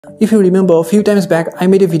If you remember, a few times back I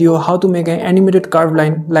made a video how to make an animated curved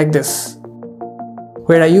line like this,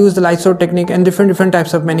 where I used the light source technique and different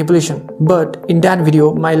types of manipulation. But in that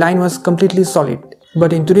video my line was completely solid.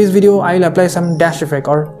 But in today's video I will apply some dash effect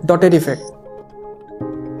or dotted effect.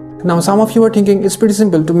 Now some of you are thinking it's pretty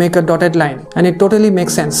simple to make a dotted line, and it totally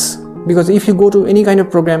makes sense. Because if you go to any kind of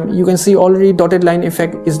program, you can see already dotted line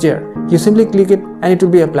effect is there. You simply click it and it will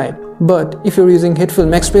be applied. But if you're using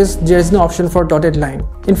HitFilm Express, there is no option for dotted line.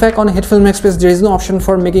 In fact, on HitFilm Express, there is no option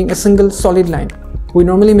for making a single solid line. We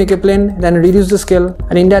normally make a plane, then reduce the scale,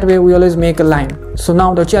 and in that way we always make a line. So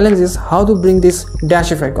now the challenge is how to bring this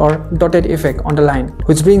dash effect or dotted effect on the line,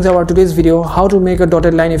 which brings our today's video how to make a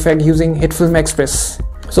dotted line effect using HitFilm Express.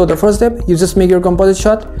 So the first step, you just make your composite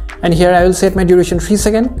shot, and here I will set my duration 3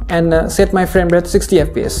 seconds and set my frame rate 60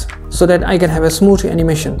 fps so that I can have a smooth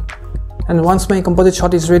animation. And once my composite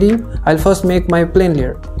shot is ready, I'll first make my plane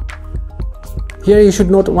layer. Here you should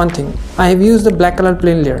note one thing. I have used the black color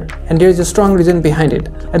plane layer, and there is a strong reason behind it.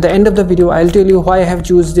 At the end of the video, I'll tell you why I have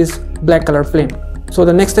chosen this black color plane. So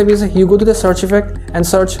the next step is you go to the search effect and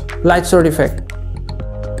search light source effect.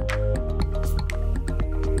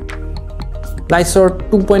 Light source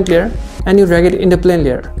 2-point layer, and you drag it in the plane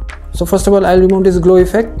layer. So first of all, I'll remove this glow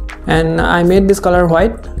effect, and I made this color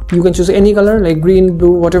white. You can choose any color like green,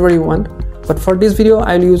 blue, whatever you want, but for this video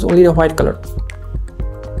I'll use only the white color.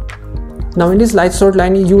 Now in this light source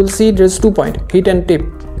line you will see there's 2 points, hit and tip.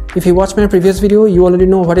 If you watch my previous video, you already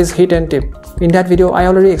know what is hit and tip. In that video I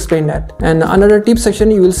already explained that. And under the tip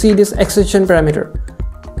section you will see this extension parameter,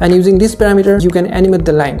 and using this parameter you can animate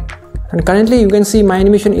the line. And currently you can see my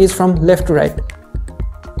animation is from left to right.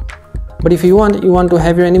 But if you want to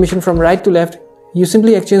have your animation from right to left, you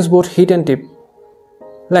simply exchange both hit and tip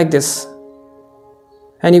like this,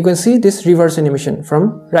 and you can see this reverse animation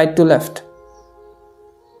from right to left.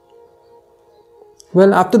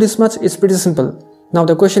 Well, up to this much it's pretty simple. Now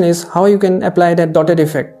the question is how you can apply that dotted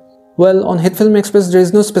effect. Well, on HitFilm Express there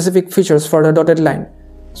is no specific features for the dotted line,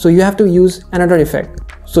 so you have to use another effect.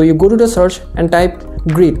 So you go to the search and type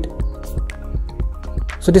grid.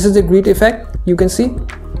 So this is the grid effect, you can see,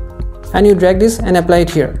 and you drag this and apply it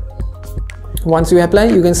here. Once you apply,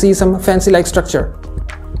 you can see some fancy like structure.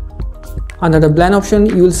 Under the blend option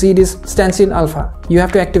you will see this stencil alpha. You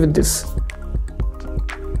have to activate this.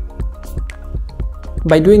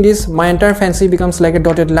 By doing this, my entire fancy becomes like a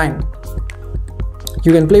dotted line.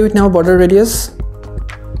 You can play with now border radius,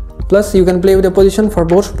 plus you can play with the position for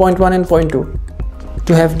both point 1 and point 2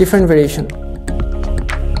 to have different variation.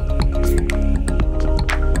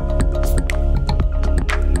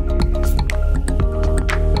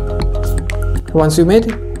 Once you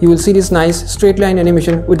made, you will see this nice straight line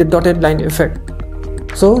animation with the dotted line effect.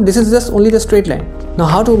 So this is just only the straight line. Now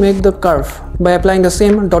how to make the curve? By applying the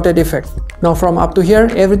same dotted effect. Now from up to here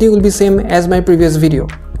everything will be same as my previous video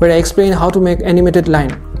where I explain how to make animated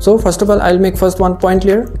line. So first of all I'll make first one point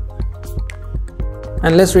layer,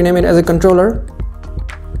 and let's rename it as a controller.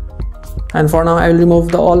 And for now I will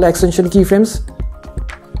remove all the extension keyframes,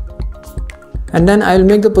 and then I will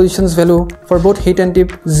make the positions value for both hit and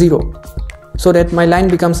tip 0. So that my line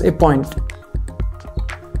becomes a point.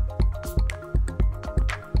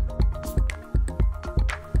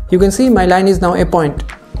 You can see my line is now a point.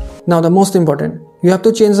 Now the most important, you have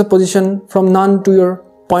to change the position from none to your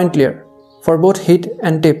point layer for both hit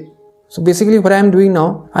and tip. So basically what I am doing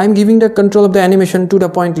now, I am giving the control of the animation to the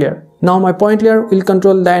point layer. Now my point layer will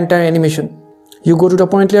control the entire animation. You go to the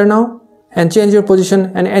point layer now and change your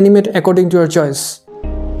position and animate according to your choice.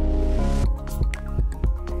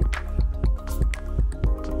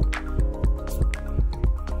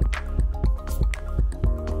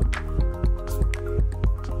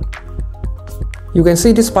 You can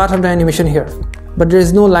see this part of the animation here, but there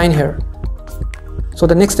is no line here. So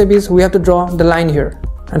the next step is we have to draw the line here,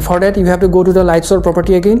 and for that you have to go to the light source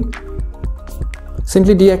property again.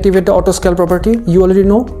 Simply deactivate the auto scale property, you already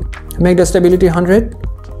know, make the stability 100,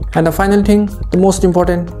 and the final thing, the most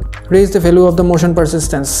important, raise the value of the motion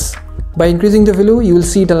persistence. By increasing the value you will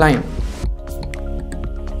see the line.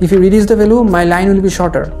 If you reduce the value, my line will be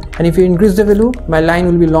shorter, and if you increase the value, my line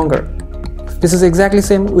will be longer. This is exactly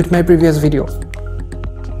same with my previous video.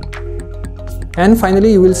 And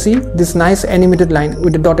finally you will see this nice animated line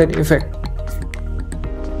with the dotted effect.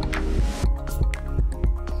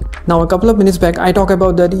 Now a couple of minutes back I talked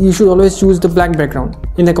about that you should always choose the black background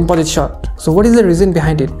in a composite shot. So what is the reason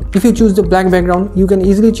behind it? If you choose the black background, you can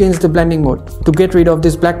easily change the blending mode to get rid of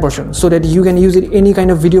this black portion so that you can use it any kind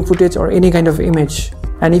of video footage or any kind of image.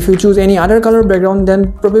 And if you choose any other color background,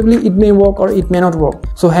 then probably it may work or it may not work.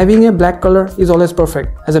 So having a black color is always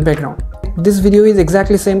perfect as a background. This video is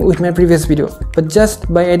exactly same with my previous video, but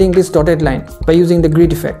just by adding this dotted line by using the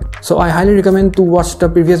grid effect. So I highly recommend to watch the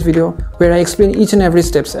previous video where I explain each and every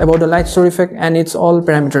steps about the light store effect and its all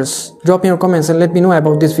parameters. Drop me your comments and let me know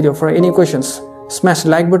about this video. For any questions, smash the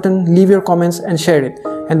like button, leave your comments and share it.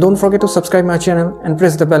 And don't forget to subscribe my channel and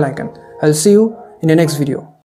press the bell icon. I'll see you in the next video.